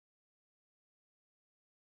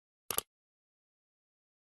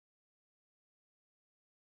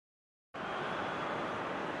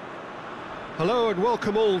Hello and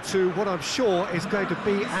welcome all to what I'm sure is going to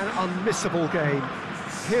be an unmissable game.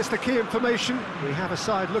 Here's the key information. We have a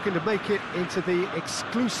side looking to make it into the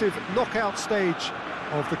exclusive knockout stage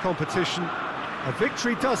of the competition. A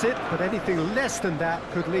victory does it, but anything less than that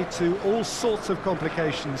could lead to all sorts of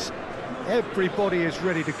complications. Everybody is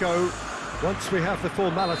ready to go once we have the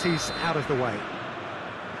formalities out of the way.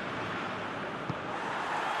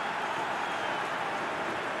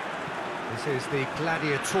 This is the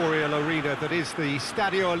gladiatorial arena that is the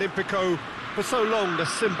Stadio Olimpico, for so long the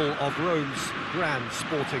symbol of Rome's grand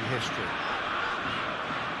sporting history.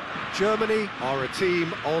 Germany are a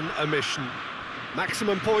team on a mission.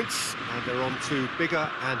 Maximum points, and they're on to bigger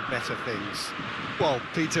and better things. Well,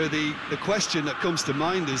 Peter, the question that comes to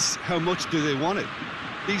mind is how much do they want it?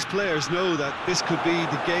 These players know that this could be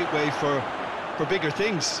the gateway for bigger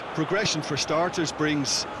things. Progression, for starters,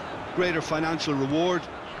 brings greater financial reward.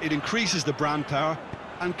 It increases the brand power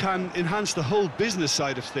and can enhance the whole business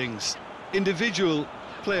side of things. Individual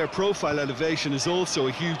player profile elevation is also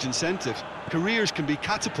a huge incentive. Careers can be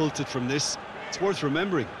catapulted from this. It's worth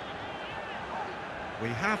remembering. We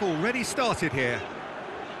have already started here.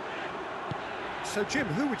 So, Jim,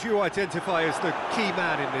 who would you identify as the key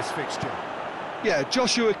man in this fixture? Yeah,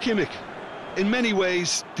 Joshua Kimmich. In many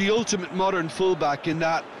ways, the ultimate modern fullback in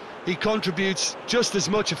that he contributes just as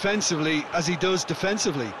much offensively as he does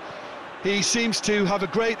defensively. He seems to have a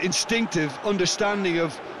great instinctive understanding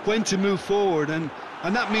of when to move forward, and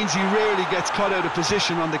that means he rarely gets caught out of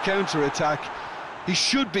position on the counter-attack. He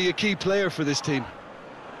should be a key player for this team.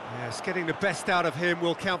 Yes, getting the best out of him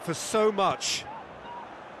will count for so much.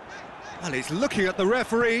 Well, he's looking at the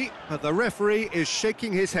referee, but the referee is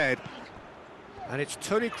shaking his head. And it's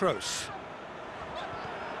Toni Kroos.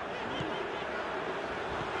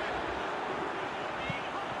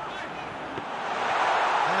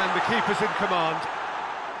 And the keeper's in command.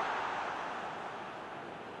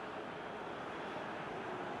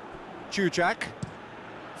 Jujak.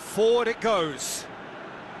 Forward it goes.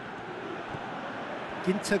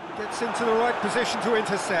 Ginter gets into the right position to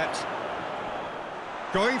intercept.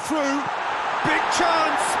 Going through. Big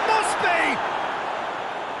chance. Must be.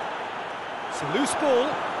 It's a loose ball.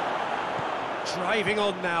 Driving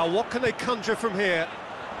on now. What can they conjure from here?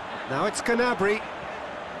 Now it's Gnabry.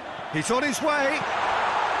 He's on his way.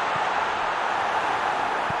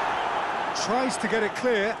 Tries to get it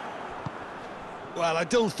clear. Well, I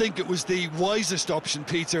don't think it was the wisest option,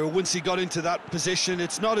 Peter, once he got into that position.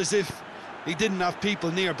 It's not as if he didn't have people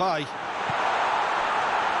nearby.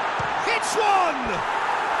 Hits one!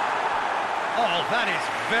 Oh, that is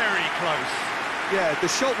very close. Yeah, the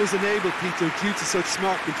shot was enabled, Peter, due to such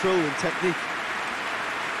smart control and technique.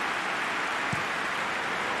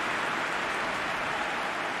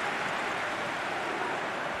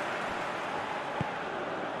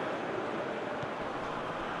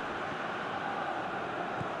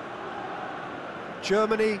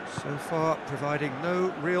 Germany, so far, providing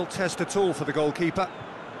no real test at all for the goalkeeper.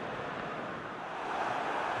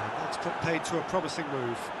 And that's put paid to a promising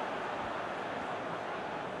move.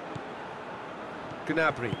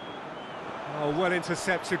 Gnabry. Oh, well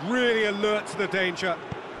intercepted, really alert to the danger.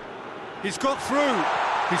 He's got through,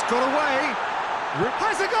 he's got away,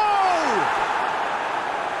 has a goal!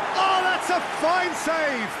 Oh, that's a fine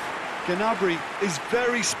save! Gnabry is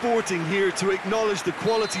very sporting here to acknowledge the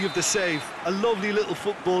quality of the save. A lovely little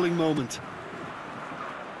footballing moment.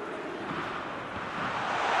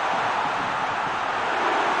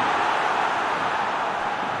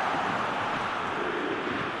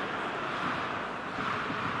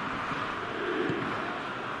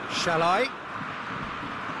 Shall I?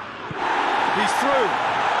 He's through.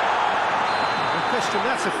 No question,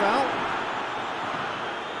 that's a foul.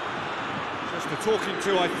 Just a talking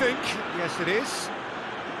to, I think. Yes, it is.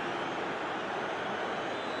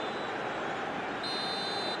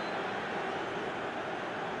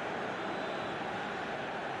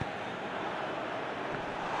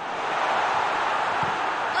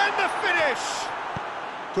 And the finish!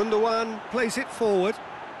 Gundogan plays it forward.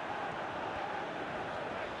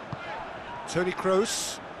 Toni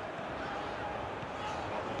Kroos.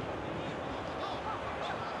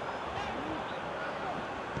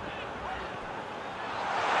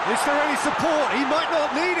 Is there any support? He might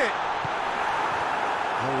not need it.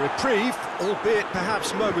 A reprieve, albeit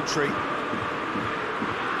perhaps momentary.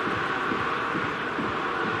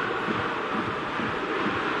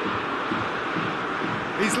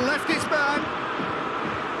 He's left his man.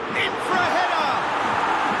 In for a header.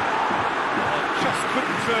 Oh, just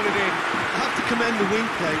couldn't turn it in. I have to commend the wing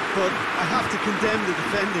play, but I have to condemn the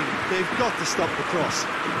defending. They've got to stop the cross.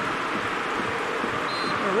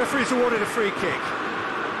 The referee's awarded a free kick.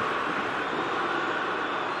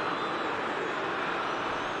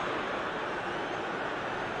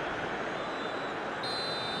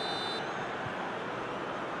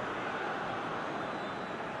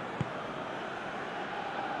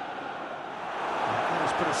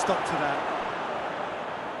 a stop to that.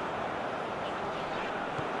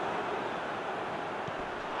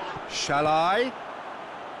 Shall I?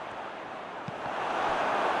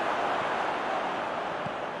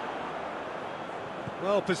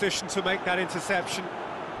 Well positioned to make that interception.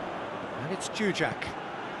 And it's Jujak.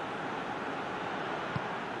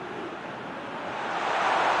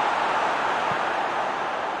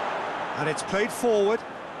 And it's played forward.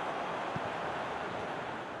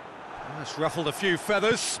 That's ruffled a few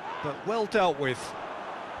feathers, but well dealt with.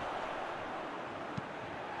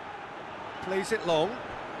 Plays it long.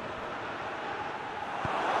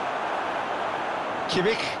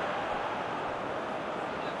 Kimmich.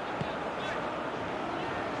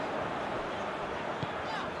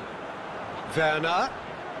 Werner.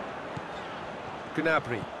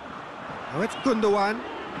 Gnabry. Now it's Gundogan.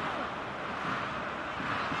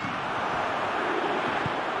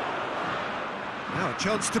 Now a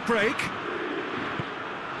chance to break.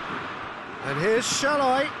 And here's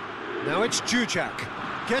Shalai. Now it's Jujak.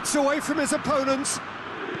 Gets away from his opponents.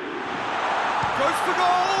 Goes for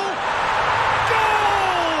goal!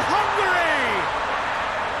 Goal! Hungary!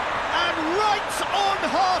 And right on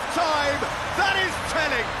half-time, that is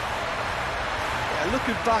telling. Yeah,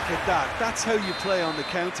 looking back at that, that's how you play on the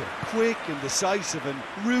counter. Quick and decisive and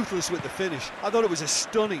ruthless with the finish. I thought it was a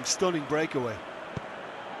stunning, stunning breakaway.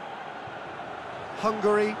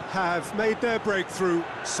 Hungary have made their breakthrough,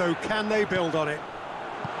 so can they build on it?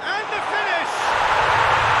 And the finish!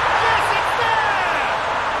 Yes, it's there!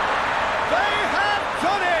 They have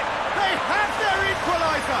done it! They have their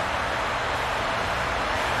equaliser!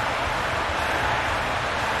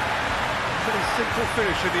 Pretty simple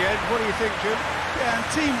finish in the end. What do you think, Jim? Yeah, and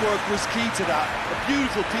teamwork was key to that. A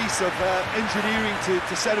beautiful piece of engineering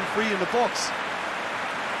to set him free in the box.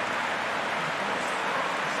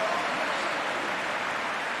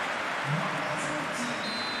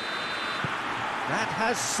 That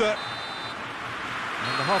has...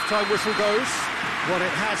 and the half-time whistle goes. What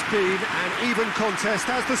it has been an even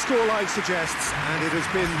contest, as the scoreline suggests, and it has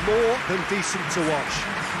been more than decent to watch.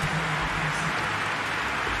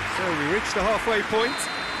 So we reach the halfway point.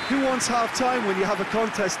 Who wants half-time when you have a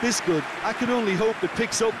contest this good? I can only hope it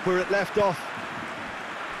picks up where it left off.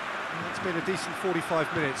 It's been a decent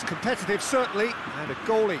 45 minutes. Competitive, certainly, and a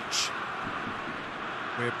goal each.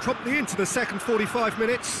 We're promptly into the second 45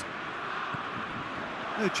 minutes.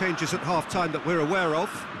 No changes at half-time that we're aware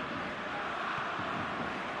of.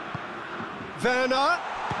 Werner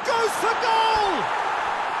goes for goal!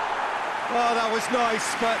 Oh, that was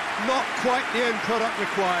nice, but not quite the end product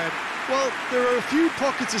required. Well, there are a few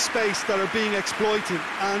pockets of space that are being exploited,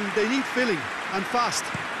 and they need filling, and fast.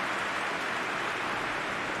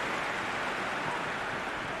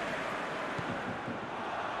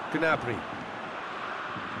 Gnabry.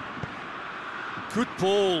 Good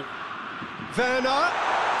ball. Werner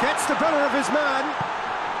gets the better of his man.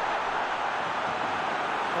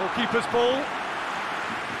 Goalkeeper's ball.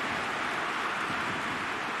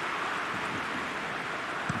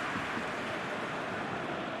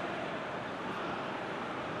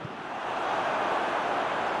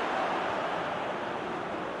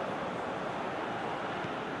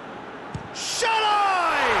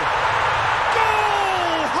 Shalai!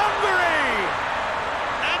 Goal! Hungary!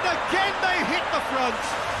 And again they hit the front.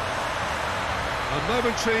 A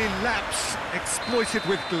momentary lapse exploited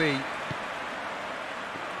with glee.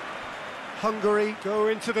 Hungary go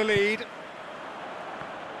into the lead.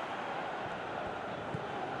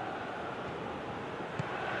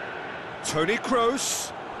 Toni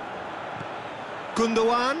Kroos.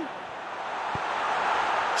 Gundogan.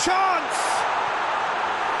 Chance!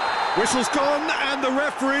 Whistle's gone and the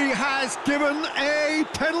referee has given a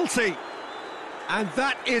penalty. And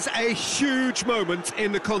that is a huge moment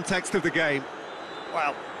in the context of the game.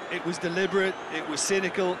 Well, it was deliberate, it was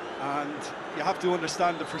cynical, and you have to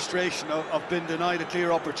understand the frustration of being denied a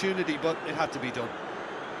clear opportunity, but it had to be done.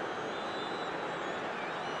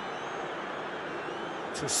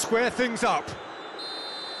 To square things up.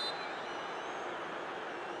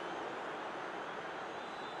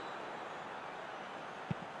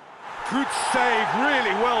 Good save,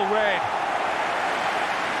 really well read.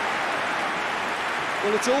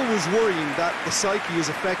 Well, it's always worrying that the psyche is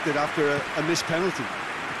affected after a missed penalty.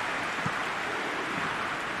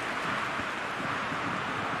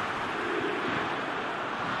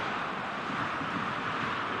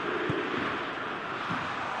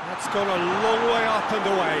 That's gone a long way up and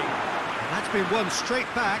away. That's been won straight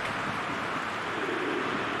back.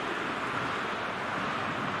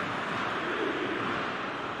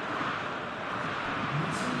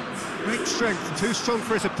 Great strength, too strong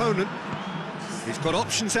for his opponent. He's got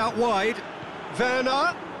options out wide.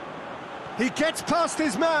 Werner. He gets past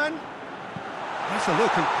his man. Has a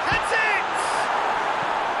look and that's it!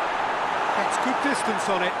 Gets good distance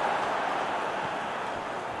on it.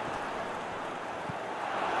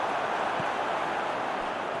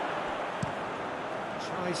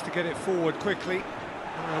 Tries to get it forward quickly.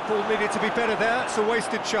 Ball needed to be better there, it's a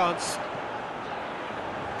wasted chance.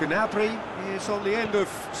 Gnabry is on the end of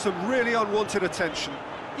some really unwanted attention.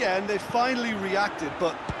 Yeah, and they finally reacted,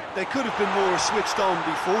 but they could have been more switched on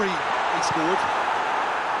before he scored.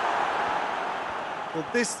 Well,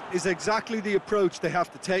 this is exactly the approach they have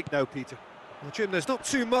to take now, Peter. Well, Jim, there's not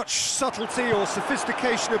too much subtlety or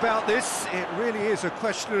sophistication about this. It really is a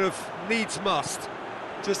question of needs must.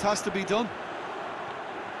 Just has to be done.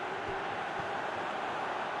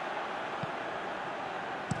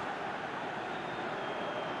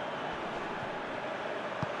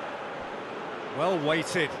 Well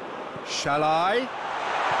weighted. Shall I?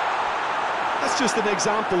 That's just an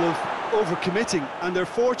example of overcommitting, and they're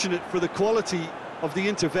fortunate for the quality of the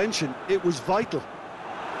intervention. It was vital.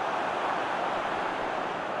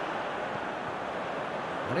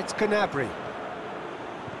 And it's Gnabry.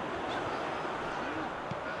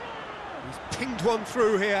 He's pinged one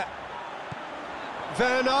through here.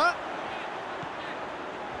 Werner.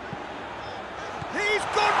 He's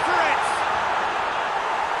gone for it!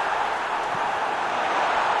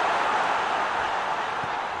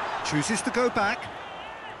 Chooses to go back.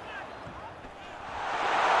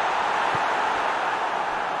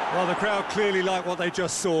 Well, the crowd clearly like what they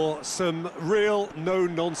just saw. Some real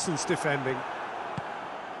no-nonsense defending.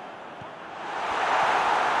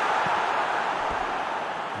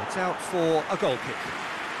 It's out for a goal kick.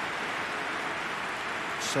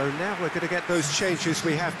 So now we're going to get those changes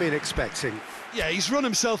we have been expecting. Yeah, he's run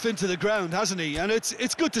himself into the ground, hasn't he? And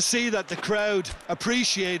it's good to see that the crowd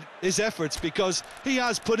appreciate his efforts, because he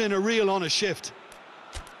has put in a real honest shift.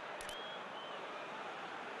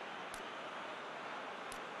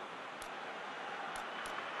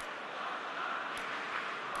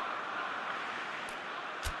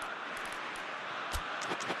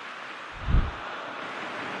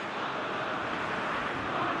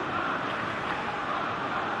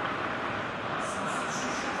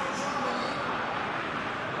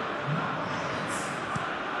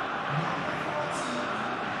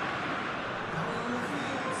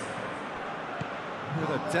 With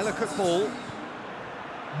a delicate ball.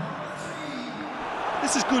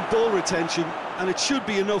 This is good ball retention, and it should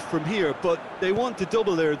be enough from here, but they want to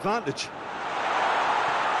double their advantage.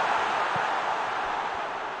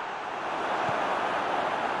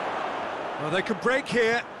 Well, they can break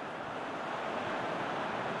here.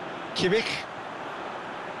 Kimmich.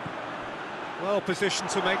 Well positioned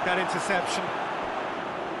to make that interception.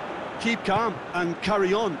 Keep calm and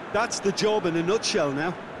carry on. That's the job in a nutshell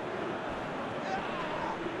now.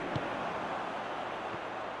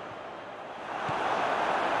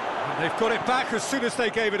 And they've got it back as soon as they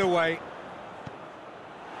gave it away.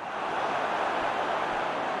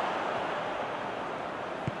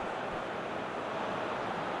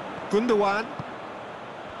 Gundogan.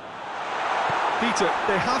 Peter,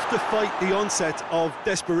 they have to fight the onset of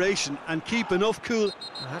desperation and keep enough cool.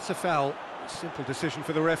 That's a foul. Simple decision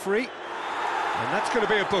for the referee. And that's going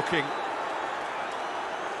to be a booking.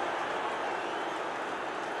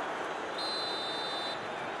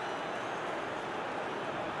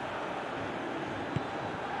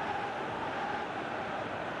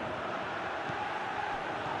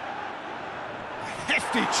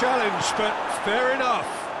 Hefty challenge, but fair enough.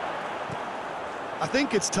 I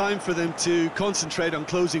think it's time for them to concentrate on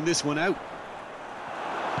closing this one out.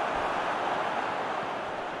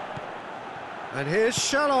 And here's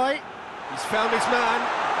Shalai. He's found his man.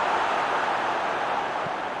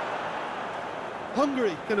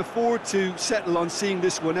 Hungary can afford to settle on seeing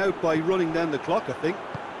this one out by running down the clock, I think.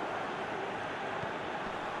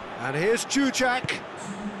 And here's Jujak.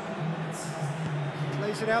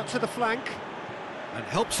 Plays it out to the flank. And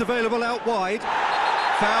help's available out wide.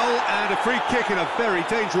 Foul and a free kick in a very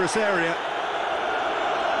dangerous area.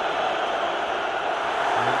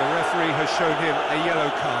 And the referee has shown him a yellow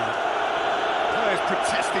card. Players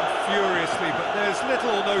protesting furiously, but there's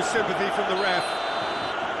little or no sympathy from the ref.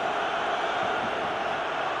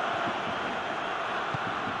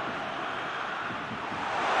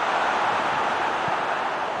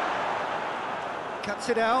 Cuts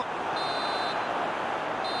it out.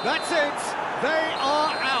 That's it! They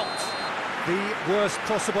are out! The worst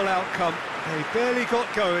possible outcome. They barely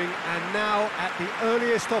got going, and now, at the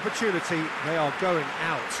earliest opportunity, they are going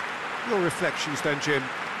out. Your reflections then, Jim?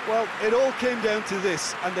 Well, it all came down to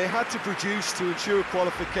this, and they had to produce to ensure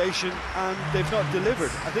qualification, and they've not delivered.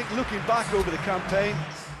 I think looking back over the campaign,